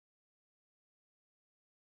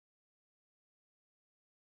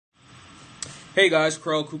Hey guys,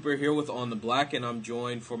 Carl Cooper here with On the Black, and I'm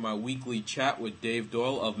joined for my weekly chat with Dave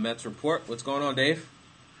Doyle of Mets Report. What's going on, Dave?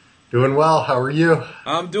 Doing well. How are you?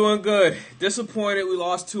 I'm doing good. Disappointed we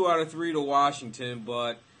lost 2 out of 3 to Washington,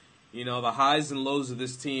 but, the highs and lows of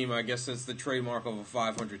this team, I guess that's the trademark of a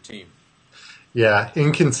 500 team. Yeah,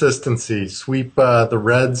 inconsistency. Sweep the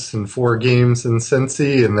Reds in 4 games in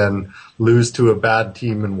Cincy and then lose to a bad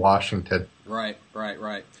team in Washington. Right.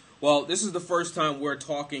 Well, this is the first time we're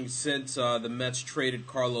talking since the Mets traded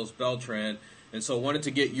Carlos Beltran, and so I wanted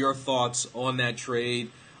to get your thoughts on that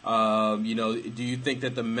trade. Do you think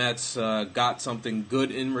that the Mets got something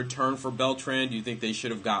good in return for Beltran? Do you think they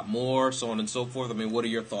should have got more, so on and so forth? I mean, what are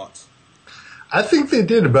your thoughts? I think they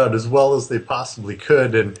did about as well as they possibly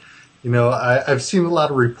could. And, I've seen a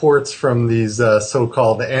lot of reports from these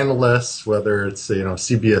so-called analysts, whether it's,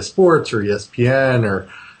 CBS Sports or ESPN or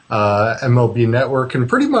MLB Network, and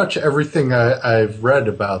pretty much everything I've read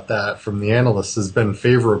about that from the analysts has been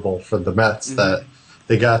favorable for the Mets. Mm-hmm. That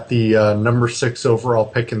they got the number 6 overall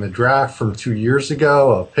pick in the draft from 2 years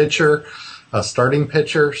ago, a starting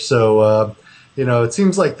pitcher. So, it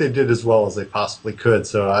seems like they did as well as they possibly could.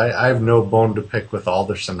 So I have no bone to pick with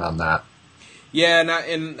Alderson on that. Yeah,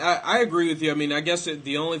 and I agree with you. I mean, I guess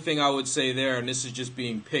the only thing I would say there, and this is just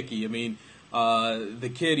being picky, I mean,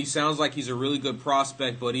 the kid, he sounds like he's a really good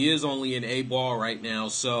prospect, but he is only in A ball right now,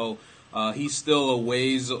 so he's still a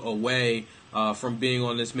ways away from being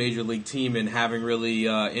on this major league team and having really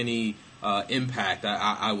any impact,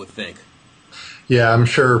 I would think. Yeah, I'm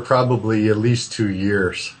sure probably at least 2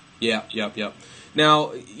 years. Yeah, yep.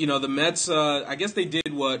 Now, the Mets, I guess they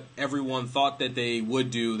did what everyone thought that they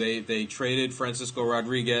would do. They traded Francisco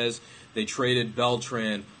Rodriguez. They traded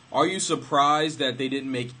Beltran. Are you surprised that they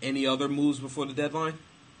didn't make any other moves before the deadline?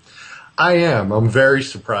 I am. I'm very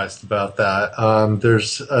surprised about that.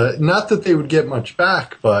 There's not that they would get much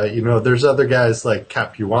back, but there's other guys like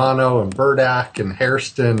Capuano and Burdack and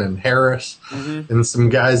Hairston and Harris, and some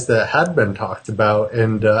guys that had been talked about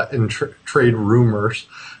and in trade rumors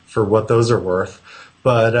for what those are worth.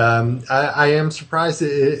 But I am surprised.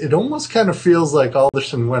 It almost kind of feels like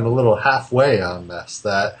Alderson went a little halfway on this.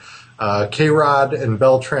 That K-Rod and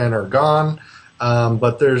Beltran are gone.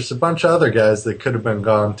 But there's a bunch of other guys that could have been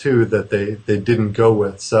gone too that they didn't go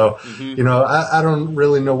with. So, I don't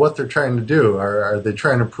really know what they're trying to do. Are they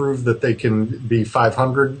trying to prove that they can be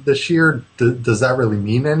 500 this year? Does that really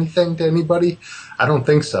mean anything to anybody? I don't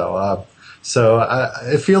think so.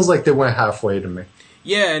 It feels like they went halfway to me.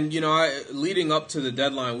 Yeah, and leading up to the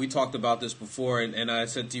deadline, we talked about this before, and I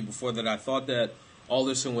said to you before that I thought that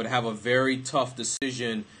Alderson would have a very tough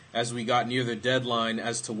decision as we got near the deadline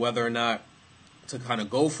as to whether or not to kind of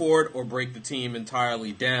go for it or break the team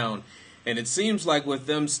entirely down. And it seems like with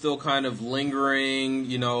them still kind of lingering,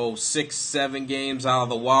 6, 7 games out of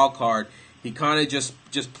the wild card, he kind of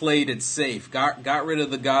just played it safe. Got rid of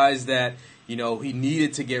the guys that, he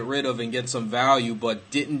needed to get rid of and get some value,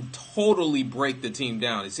 but didn't totally break the team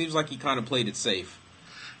down. It seems like he kind of played it safe.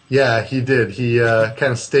 Yeah, he did. He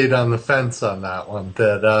kind of stayed on the fence on that one,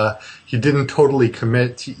 that he didn't totally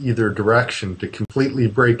commit to either direction, to completely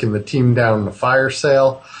breaking the team down in a fire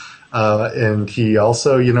sale. And he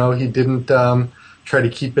also, he didn't try to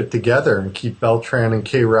keep it together and keep Beltran and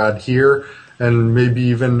K-Rod here and maybe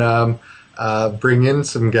even bring in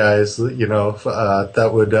some guys, that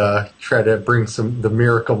would try to bring the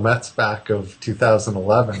Miracle Mets back of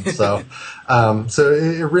 2011. So, so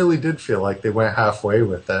it really did feel like they went halfway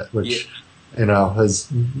with it, which,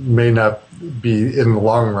 may not be in the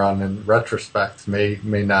long run. In retrospect, may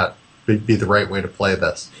not be the right way to play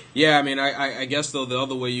this. Yeah, I mean, I guess though the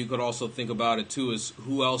other way you could also think about it too is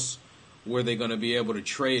who else were they going to be able to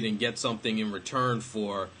trade and get something in return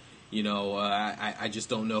for? I just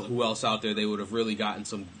don't know who else out there they would have really gotten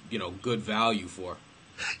some, good value for.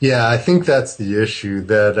 Yeah, I think that's the issue,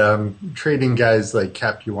 that trading guys like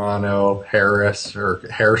Capuano, Harris, or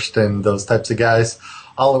Hairston, those types of guys,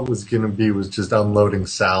 all it was going to be was just unloading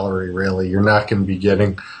salary, really. You're not going to be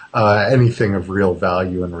getting anything of real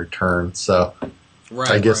value in return. So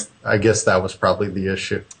I guess that was probably the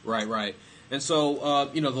issue. Right. And so,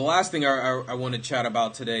 the last thing I want to chat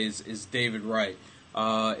about today is David Wright.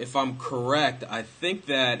 If I'm correct, I think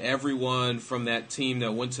that everyone from that team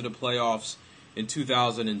that went to the playoffs in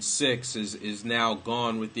 2006 is now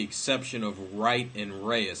gone, with the exception of Wright and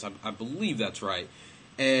Reyes. I believe that's right.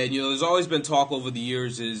 And, there's always been talk over the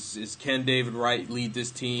years is can David Wright lead this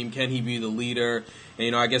team? Can he be the leader?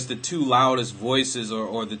 And, I guess the two loudest voices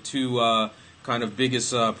or the two kind of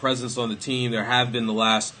biggest presence on the team there have been the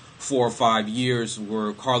last 4 or 5 years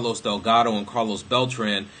were Carlos Delgado and Carlos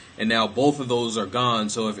Beltran, and now both of those are gone.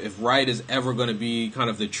 So if Wright is ever going to be kind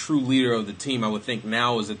of the true leader of the team, I would think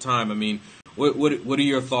now is the time. I mean, what are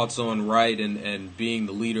your thoughts on Wright and being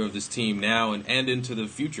the leader of this team now and into the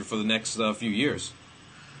future for the next few years?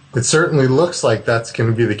 It certainly looks like that's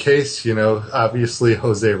going to be the case. You know, obviously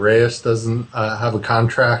Jose Reyes doesn't have a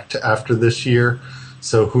contract after this year,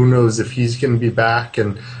 so who knows if he's going to be back.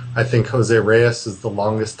 And I think Jose Reyes is the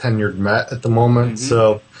longest tenured Met at the moment. Mm-hmm.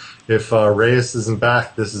 So if Reyes isn't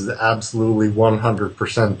back, this is absolutely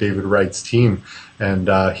 100% David Wright's team, and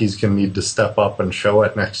he's going to need to step up and show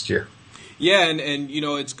it next year. Yeah, and you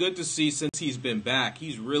know, it's good to see since he's been back,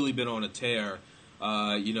 he's really been on a tear.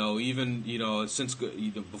 You know, even, you know, since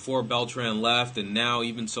before Beltran left, and now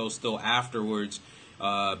even so still afterwards,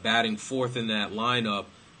 batting fourth in that lineup,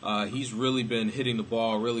 he's really been hitting the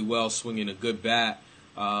ball really well, swinging a good bat.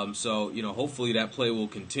 So, you know, hopefully that play will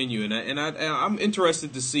continue. And I'm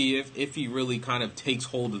interested to see if he really kind of takes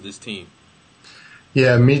hold of this team.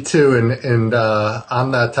 Yeah, me too. And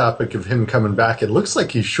on that topic of him coming back, it looks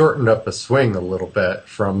like he shortened up a swing a little bit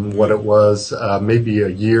from what it was maybe a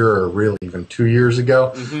year or really even 2 years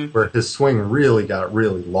ago, where his swing really got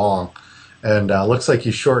really long. And looks like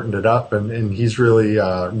he shortened it up, and he's really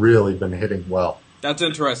been hitting well. That's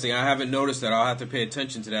interesting. I haven't noticed that. I'll have to pay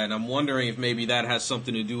attention to that. And I'm wondering if maybe that has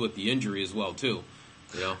something to do with the injury as well, too.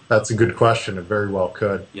 You know? That's a good question. It very well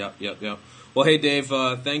could. Yep. Well, hey, Dave,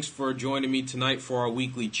 thanks for joining me tonight for our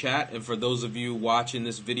weekly chat. And for those of you watching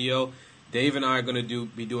this video, Dave and I are going to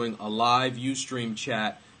be doing a live Ustream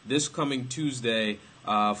chat this coming Tuesday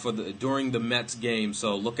during the Mets game.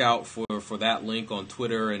 So look out for that link on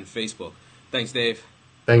Twitter and Facebook. Thanks, Dave.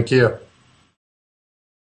 Thank you.